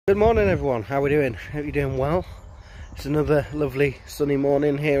Good morning everyone, how are we doing? Hope you're doing well. It's another lovely sunny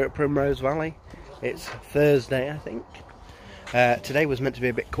morning here at Primrose Valley. It's Thursday, I think. Today was meant to be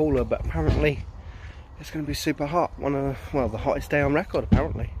a bit cooler, but apparently it's going to be super hot. The hottest day on record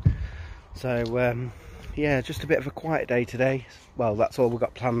apparently. So yeah, just a bit of a quiet day today. Well, that's all we've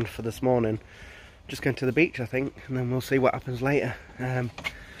got planned for this morning. Just going to the beach I think, and then we'll see what happens later.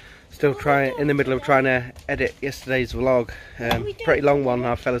 Still in the middle of trying to edit yesterday's vlog. Pretty long one.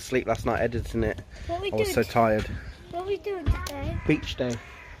 I fell asleep last night editing it. I was so tired. What are we doing today? Beach day.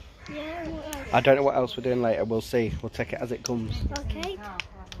 Yeah, what else? I don't know what else we're doing later. We'll see. We'll take it as it comes. Arcade?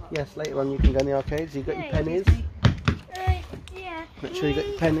 Yes, later on you can go in the arcades. You got your pennies? Yeah. Make sure you got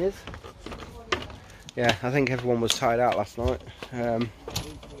your pennies. Yeah, I think everyone was tired out last night.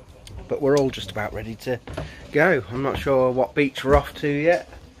 But we're all just about ready to go. I'm not sure what beach we're off to yet.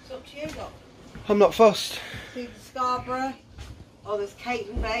 Up to you, look. I'm not fussed. See the Scarborough. Oh, there's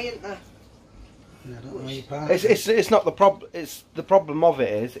Caton Bay, isn't there? Yeah, I don't know where you park. It's not the problem. It's the problem of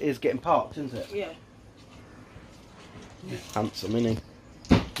it is getting parked, isn't it? Yeah. Handsome, isn't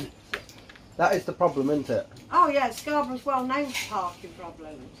he? That is the problem, isn't it? Oh yeah, Scarborough's well known for parking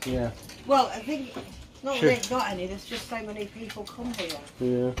problems. Yeah. Well, I think not that they've got any. There's just so many people come here.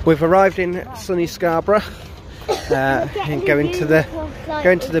 Yeah. We've arrived in sunny Scarborough. And going to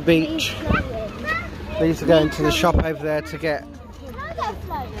the beach. These are going to the shop over there to get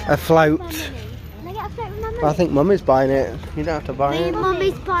a float. I think Mummy's buying it. You don't have to buy it.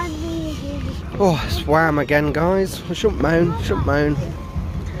 Mummy's buying me. Oh, it's wham again, guys. I shouldn't moan.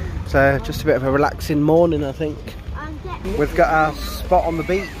 So just a bit of a relaxing morning, I think. We've got our spot on the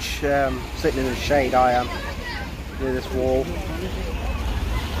beach, sitting in the shade. I am near this wall.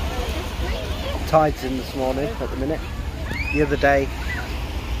 Tide's in this morning at the minute. The other day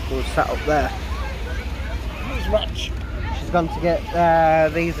we were sat up there. She's gone to get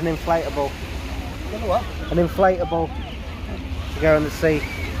these an inflatable. An inflatable to go in the sea.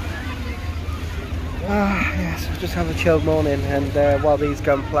 Yes, we'll just have a chilled morning, and while these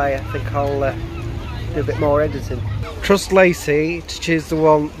go and play, I think I'll do a bit more editing. Trust Lacey to choose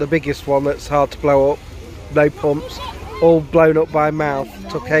the biggest one that's hard to blow up. No pumps, all blown up by mouth.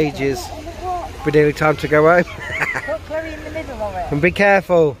 Took ages. Be nearly time to go home. Put Chloe in the middle of it. And be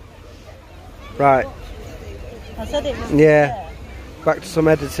careful. Right. I said it was. Yeah. Back to some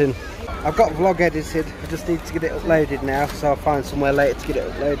editing. I've got vlog edited. I just need to get it uploaded now, so I'll find somewhere later to get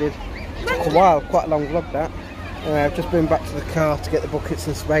it uploaded. Took a while, quite a long vlog that. I've just been back to the car to get the buckets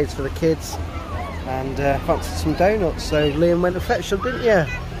and spades for the kids, and fancied some donuts. So Liam went and fetched them, didn't you?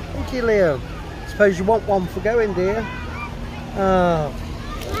 Thank you, Liam. Suppose you want one for going, dear. Oh.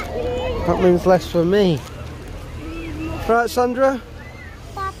 That means less for me. Right, Sandra?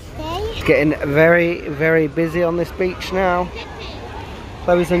 It's getting very, very busy on this beach now.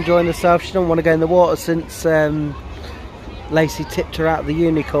 Chloe's enjoying herself. She don't want to go in the water since Lacey tipped her out of the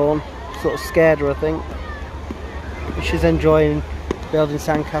unicorn. Sort of scared her, I think. But she's enjoying building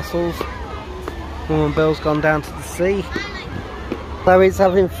sandcastles. Mum and Bill's gone down to the sea. Chloe's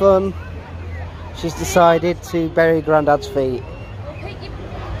having fun. She's decided to bury Grandad's feet.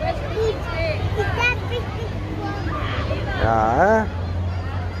 Ah,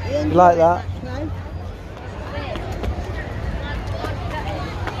 you like that?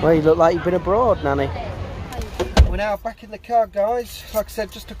 Well, you look like you've been abroad, Nanny. We're now back in the car, guys. Like I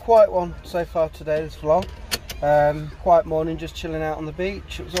said, just a quiet one so far today, this vlog. Quiet morning, just chilling out on the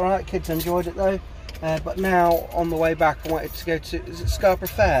beach. It was alright, kids enjoyed it though. But now, on the way back, I wanted to go to, is it Scarborough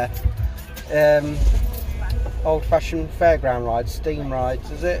Fair? Old-fashioned fairground rides, steam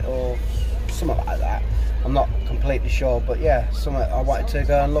rides, is it? Or something like that. I'm not completely sure, but yeah, something I wanted to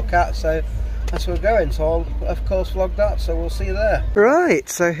go and look at, so that's where we're going. So I'll of course vlog that, so we'll see you there. Right,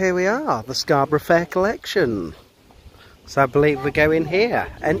 so here we are, the Scarborough Fair collection. So I believe we go in here,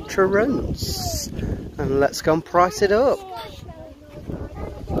 entrance, and let's go and price it up.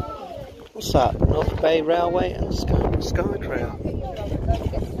 What's that? North Bay Railway and Skytrail.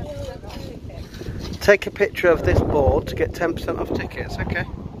 Take a picture of this board to get 10% off tickets, okay?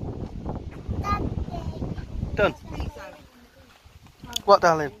 Done. What,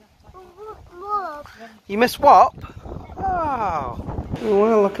 darling? You missed what? Oh.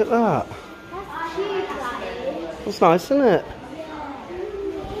 Well, look at that. That's nice, isn't it?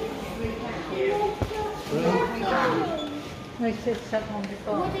 They said 7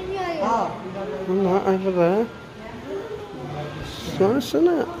 before. And that over there. It's nice, isn't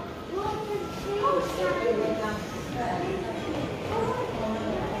it?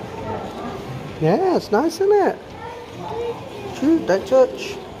 Yeah, it's nice, isn't it? Don't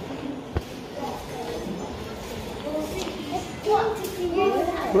touch.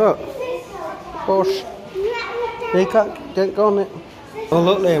 Look. Bush. You can't, don't go on it. Oh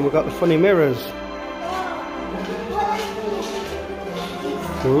look Liam, we've got the funny mirrors.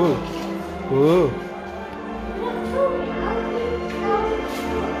 Ooh. Ooh.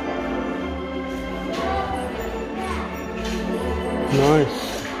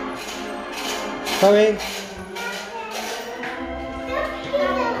 Nice. Chloe.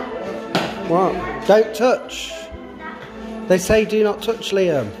 What? Don't touch. They say do not touch,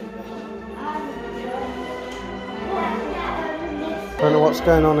 Liam. Don't know what's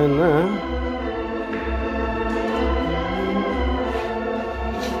going on in there.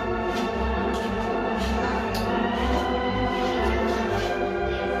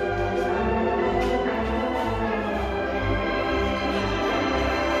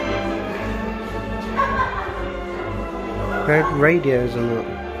 Red radios and that.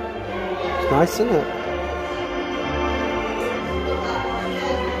 It's nice, isn't it?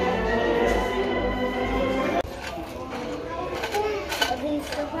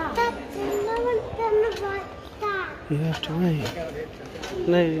 You have to wait.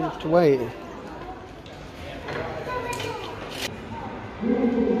 No, you have to wait.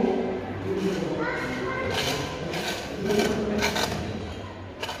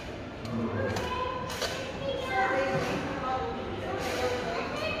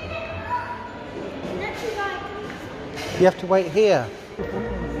 You have to wait here.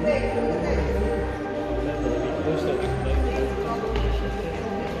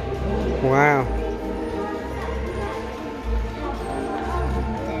 Wow.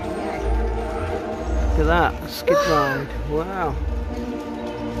 Look at that, skid ride. Wow.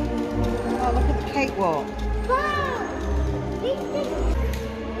 Oh, look at the cakewalk.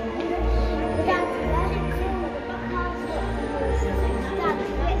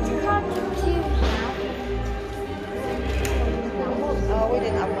 Oh, we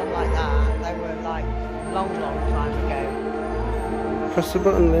didn't have one like that. They were like long time ago. Press the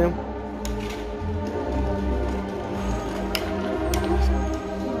button, Liam.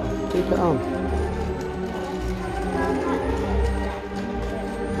 Keep it on.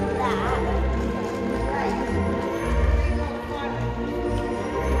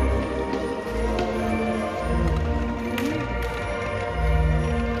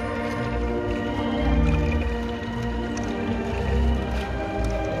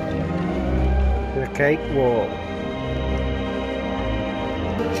 The cakewalk.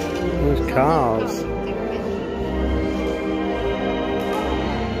 There's cars.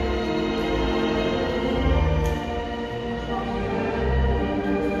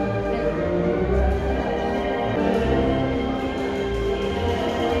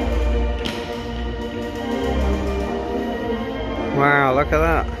 Wow, look at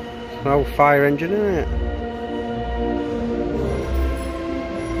that. It's an old fire engine, isn't it?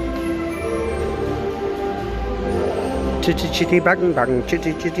 Chitty chitty bang bang,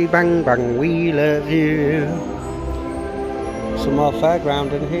 chitty chitty bang bang, we love you. Some more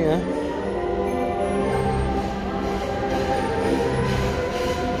fairground in here.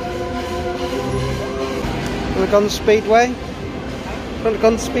 Want to go on the speedway? Want to go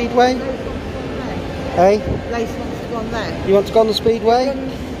on the speedway? Hey? Lace wants to go on there. You want to go on the speedway?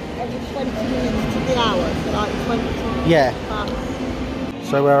 Every 20 minutes to the hour, so like 20 Yeah. past.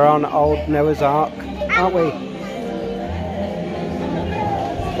 So we're on Old Noah's Ark, aren't we?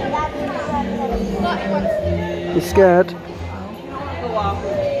 You scared? Go on.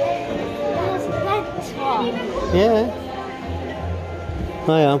 Yeah.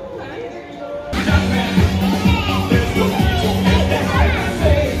 I am.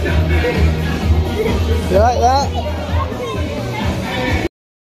 You like that?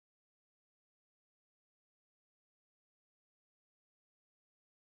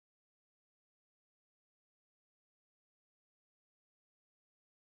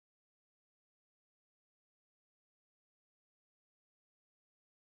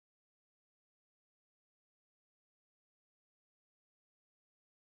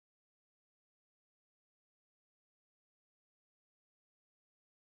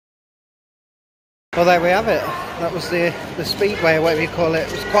 Well, there we have it. That was the speedway, or whatever you call it.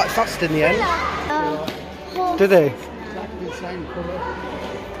 It was quite fast in the end. Did he? Exactly the same colour.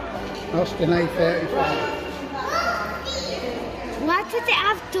 Austin A35. Why did it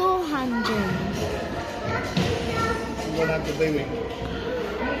have door handles? You won't have the booming.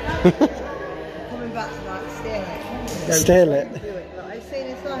 Coming back to like steer it. Steal it. Do it. Like, have you seen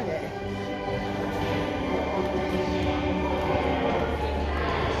inside it?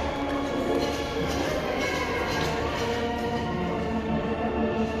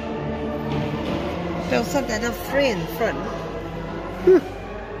 Bill said they'd have 3 in the front.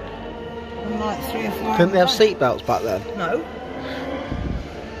 Couldn't they have seat belts back then? No.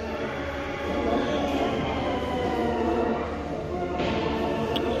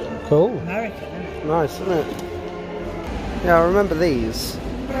 Cool. American, isn't it? Nice, isn't it? Yeah, I remember these.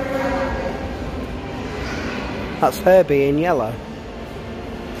 That's Herbie in yellow.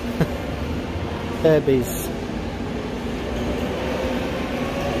 Herbie's.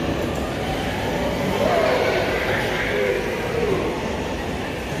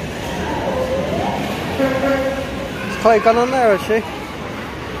 Has Chloe gone on there, has she?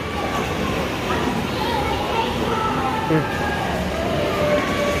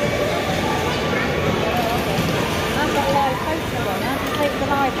 I've got a live poster on. How do you take the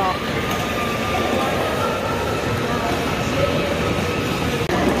live off?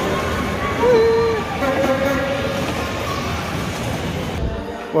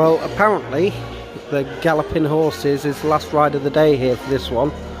 Well, apparently the galloping horses is the last ride of the day here for this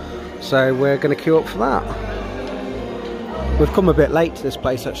one, so we're going to queue up for that. We've come a bit late to this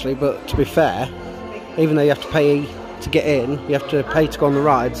place actually, but to be fair, even though you have to pay to get in, you have to pay to go on the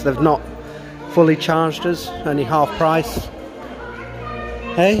rides. They've not fully charged us, only half price.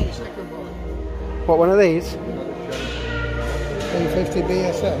 Hey? What, one of these? 350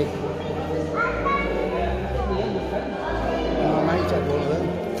 BSA. My mate had one of them.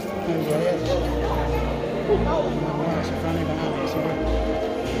 It's a funny banana, so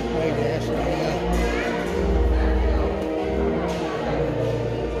right there, so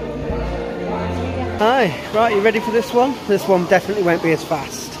Hi, right, you ready for this one? This one definitely won't be as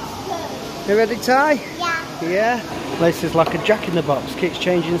fast. You ready, Ty? Yeah. Yeah? This is like a jack-in-the-box, keeps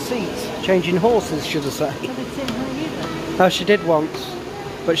changing seats, changing horses, should I say. No, she did once,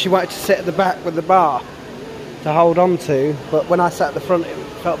 but she wanted to sit at the back with the bar to hold on to, but when I sat at the front it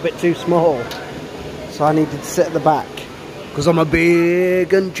felt a bit too small, so I needed to sit at the back, because I'm a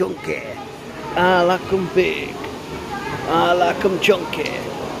big and chunky. I like them big, I like them chunky.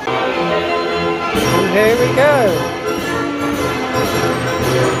 And here we go.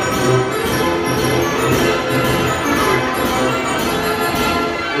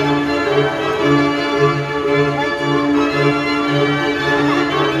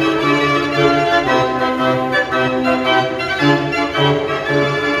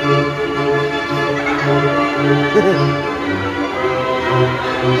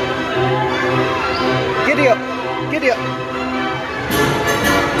 Giddy up, giddy up.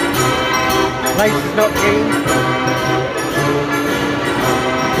 Lace is not keen.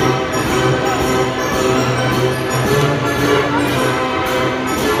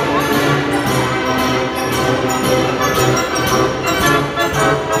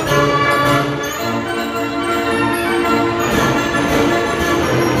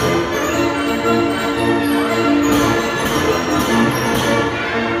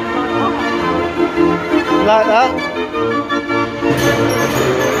 Like that.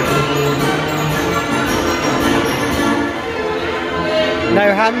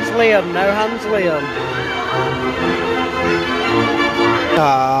 No hands, Liam. No hands, Liam.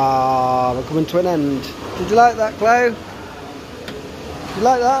 Ah, we're coming to an end. Did you like that, Chloe? Did you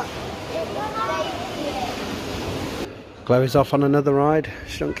like that? Chloe's off on another ride.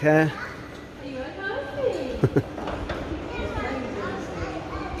 She don't care.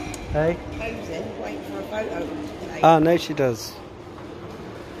 Hey? Posing, waiting for a photo. Ah, no, she does.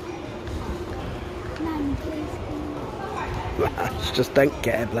 Mum, please. She just don't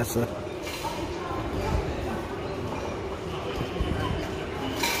care, bless her.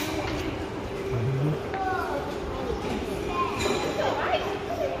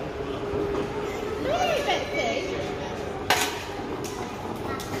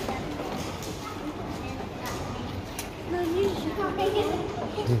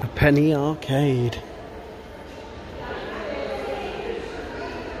 The Penny Arcade.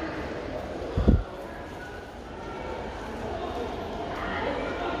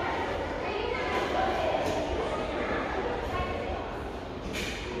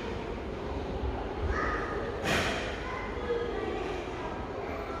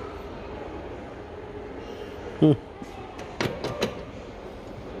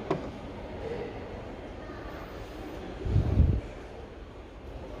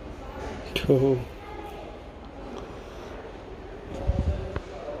 Cool.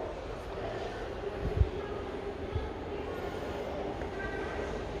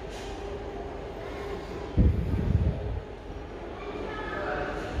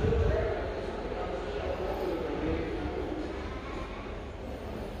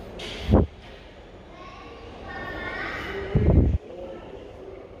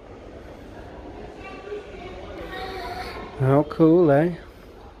 How cool, eh?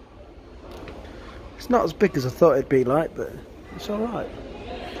 It's not as big as I thought it'd be like, but it's alright.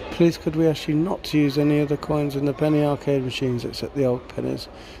 Please could we ask you not to use any other coins in the penny arcade machines except the old pennies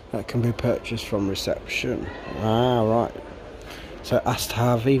that can be purchased from reception. Ah, right. So it has to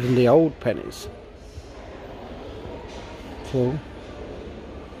have even the old pennies. Cool.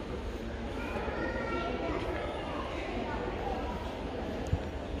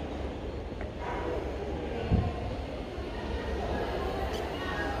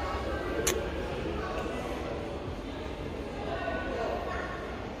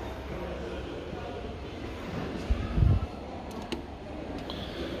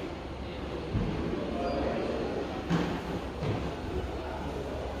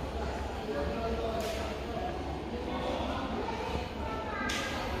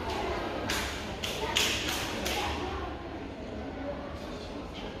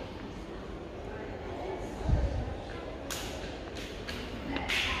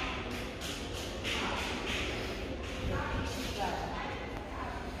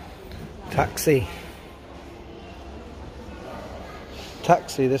 Taxi.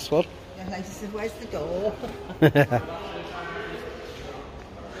 Taxi, this one. The lady said, where's the door?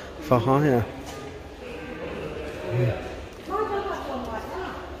 For hire.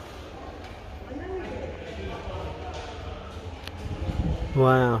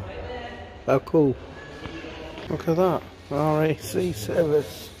 Wow. Oh, cool. Look at that. RAC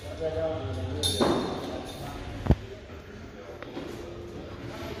service.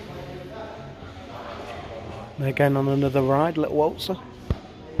 They're going on another ride, little waltzer.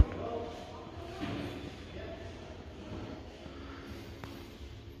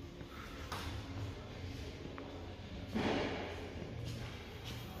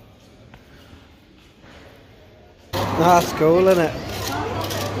 That's cool, isn't it?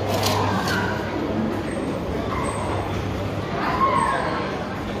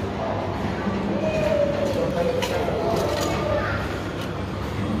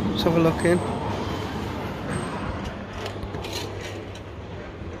 Let's have a look in.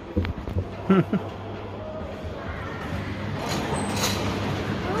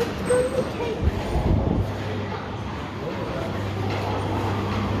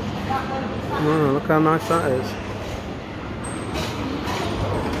 Oh, look how nice that is.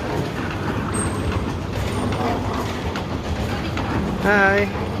 Hi.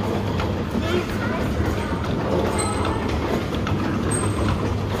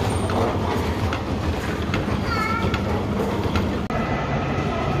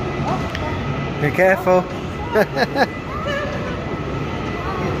 Be careful.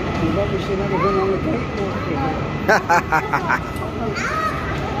 You've obviously never been on a skateboard.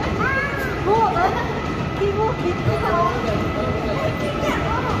 Keep walking.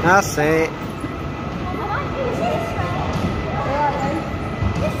 That's it.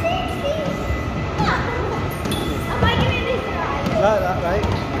 Like that, right?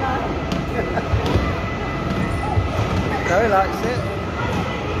 No, he likes it.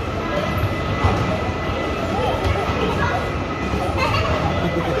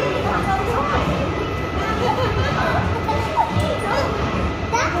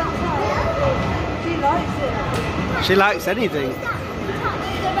 She likes anything.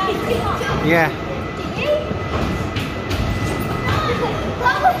 Yeah.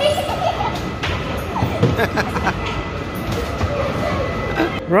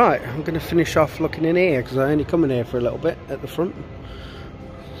 Right, I'm going to finish off looking in here because I only come in here for a little bit at the front.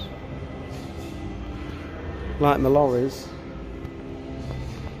 Like my lorries.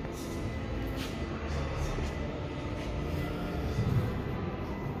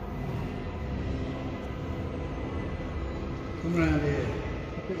 Come round here.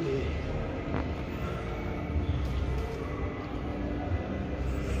 Look at me.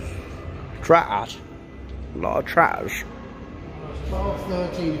 Tratters. A lot of tratters. 12,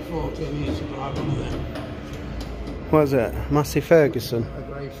 13, 14 years to drive one of them. What is it? Massey Ferguson. A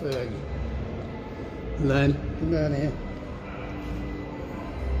grey Ferg. And then, come down here.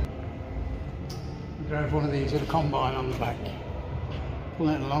 I drove one of these with a combine on the back.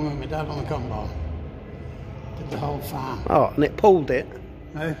 Pulling it along with my dad on the combine. Did the whole farm. Oh, and it pulled it?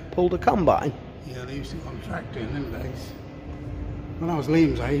 Eh? Pulled a combine? Yeah, they used to go on tractor in them days. When I was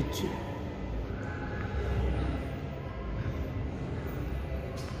Liam's age.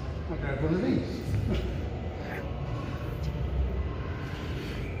 I drove one of these.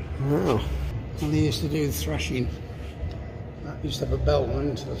 Wow. And they used to do the thrashing. That used to have a bell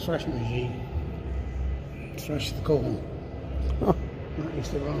running to the thrashing machine. Thrash the corn. Oh. That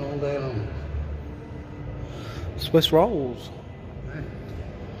used to run all day long. Swiss rolls. Eh?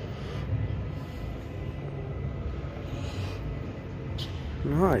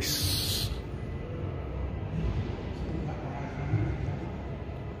 Nice.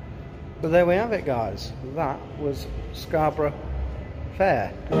 But there we have it, guys. That was Scarborough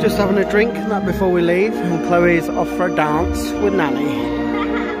Fair. Just having a drink and that before we leave, and Chloe's off for a dance with Nanny.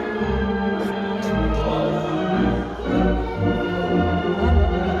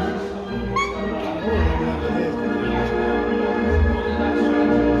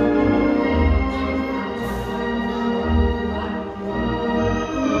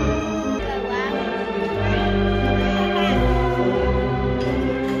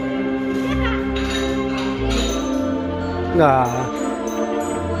 Nah.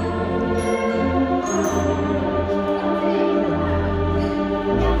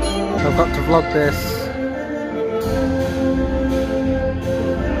 I've got to vlog this.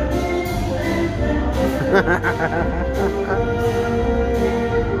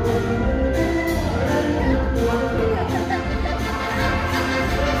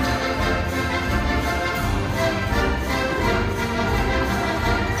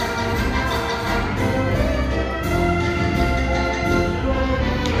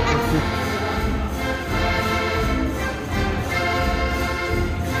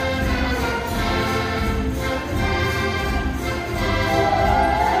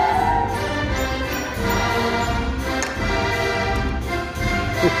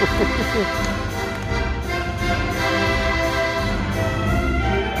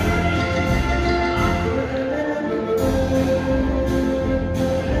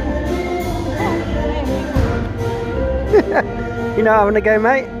 You know, having a go,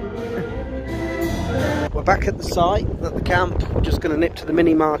 mate. We're back at the site, at the camp. We're just going to nip to the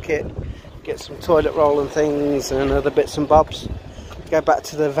mini market, get some toilet roll and things and other bits and bobs. Go back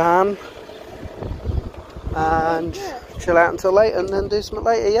to the van and chill out until late and then do something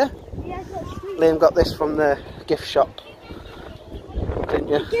later, yeah? Yeah, I got sweet. Liam got this from the gift shop, didn't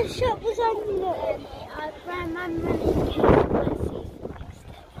you? The gift shop was on the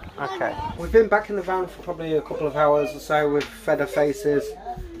Okay. We've been back in the van for probably a couple of hours or so. We've fed our faces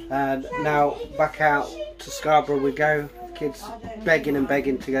and now back out to Scarborough we go. Kids begging and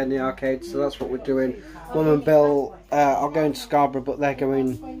begging to go in the arcade, so that's what we're doing. Mum and Bill are going to Scarborough, but they're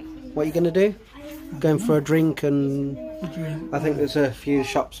going... What are you going to do? Going for a drink, and I think there's a few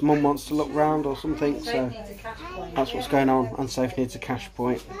shops Mum wants to look round or something, so that's what's going on. And Sophie needs a cash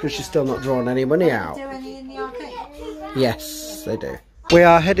point because she's still not drawing any money out. Yes, they do. We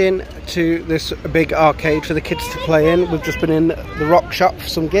are heading to this big arcade for the kids to play in. We've just been in the rock shop for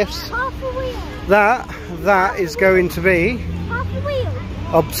some gifts. half a wheel. That is going to be Half a wheel.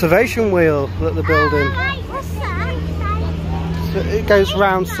 observation wheel that they're building. What's that? So it goes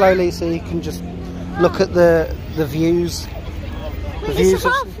round slowly so you can just look at the views. The views It's a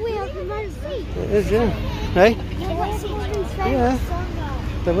half wheel of the most seat. It is, yeah. Hey? Yeah.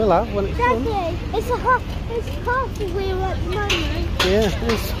 They will have when it's done. Daddy, it's half a wheel at the moment. Yeah, it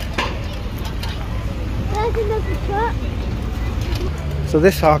is. There's another truck. So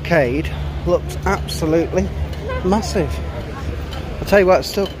this arcade looks absolutely massive. I'll tell you what, it's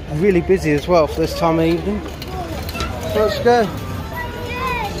still really busy as well for this time of evening. Let's go.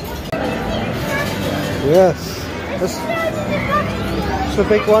 Yes. It's a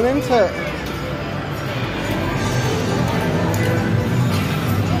big one, isn't it?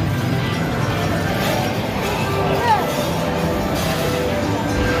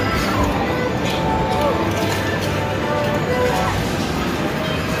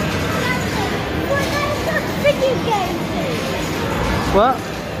 What?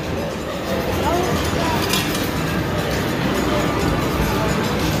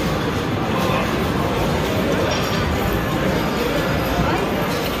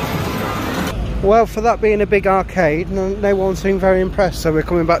 Well, for that being a big arcade, no one seemed very impressed, so we're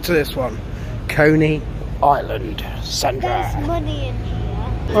coming back to this one. Coney Island Centre. There's money in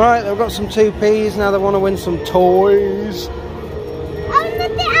here. Alright, they've got some 2p's, now they want to win some toys. Oh,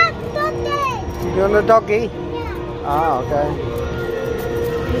 look at that doggy! You want a doggy? Yeah. Ah, okay.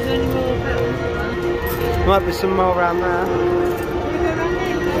 Is there any more around? There might be some more around there.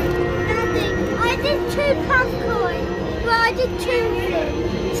 Daddy, I did 2 popcorn, but I did 2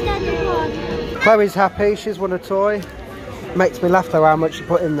 instead of 1. Chloe's happy, she's won a toy. Makes me laugh though how much she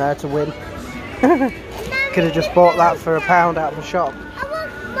put in there to win. Could have just bought that for £1 out of a shop. I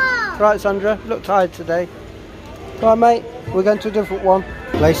want more. Right, Sandra, you look tired today. Right, mate, we're going to a different one.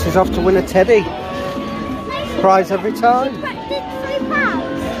 Lacey's off to win a teddy. Prize every time. Did £3.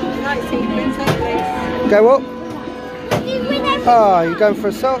 Right, so you win please. Go up. Do you win every Oh, you're going for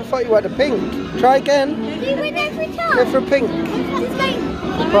a silver. I thought you went a pink. Try again. Do you win every time? Go for a pink. It's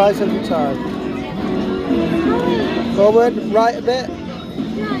like... Prize every time. Forward, right a bit.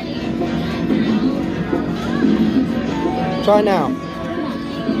 Try now.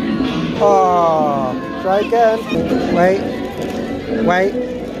 Oh, try again. Wait. Wait.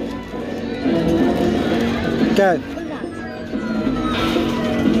 Go.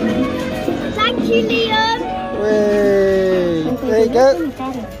 Thank you, Liam. Whee. There you go.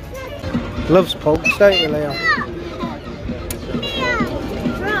 Loves pugs, don't you, Liam?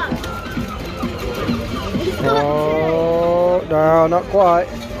 Oh, no, not quite.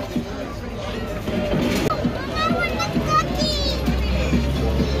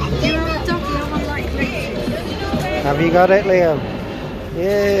 Have you got it, Liam?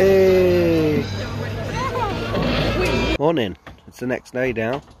 Yay! Morning. It's the next day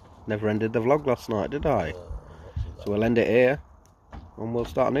now. Never ended the vlog last night, did I? So we'll end it here and we'll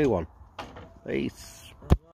start a new one. Peace.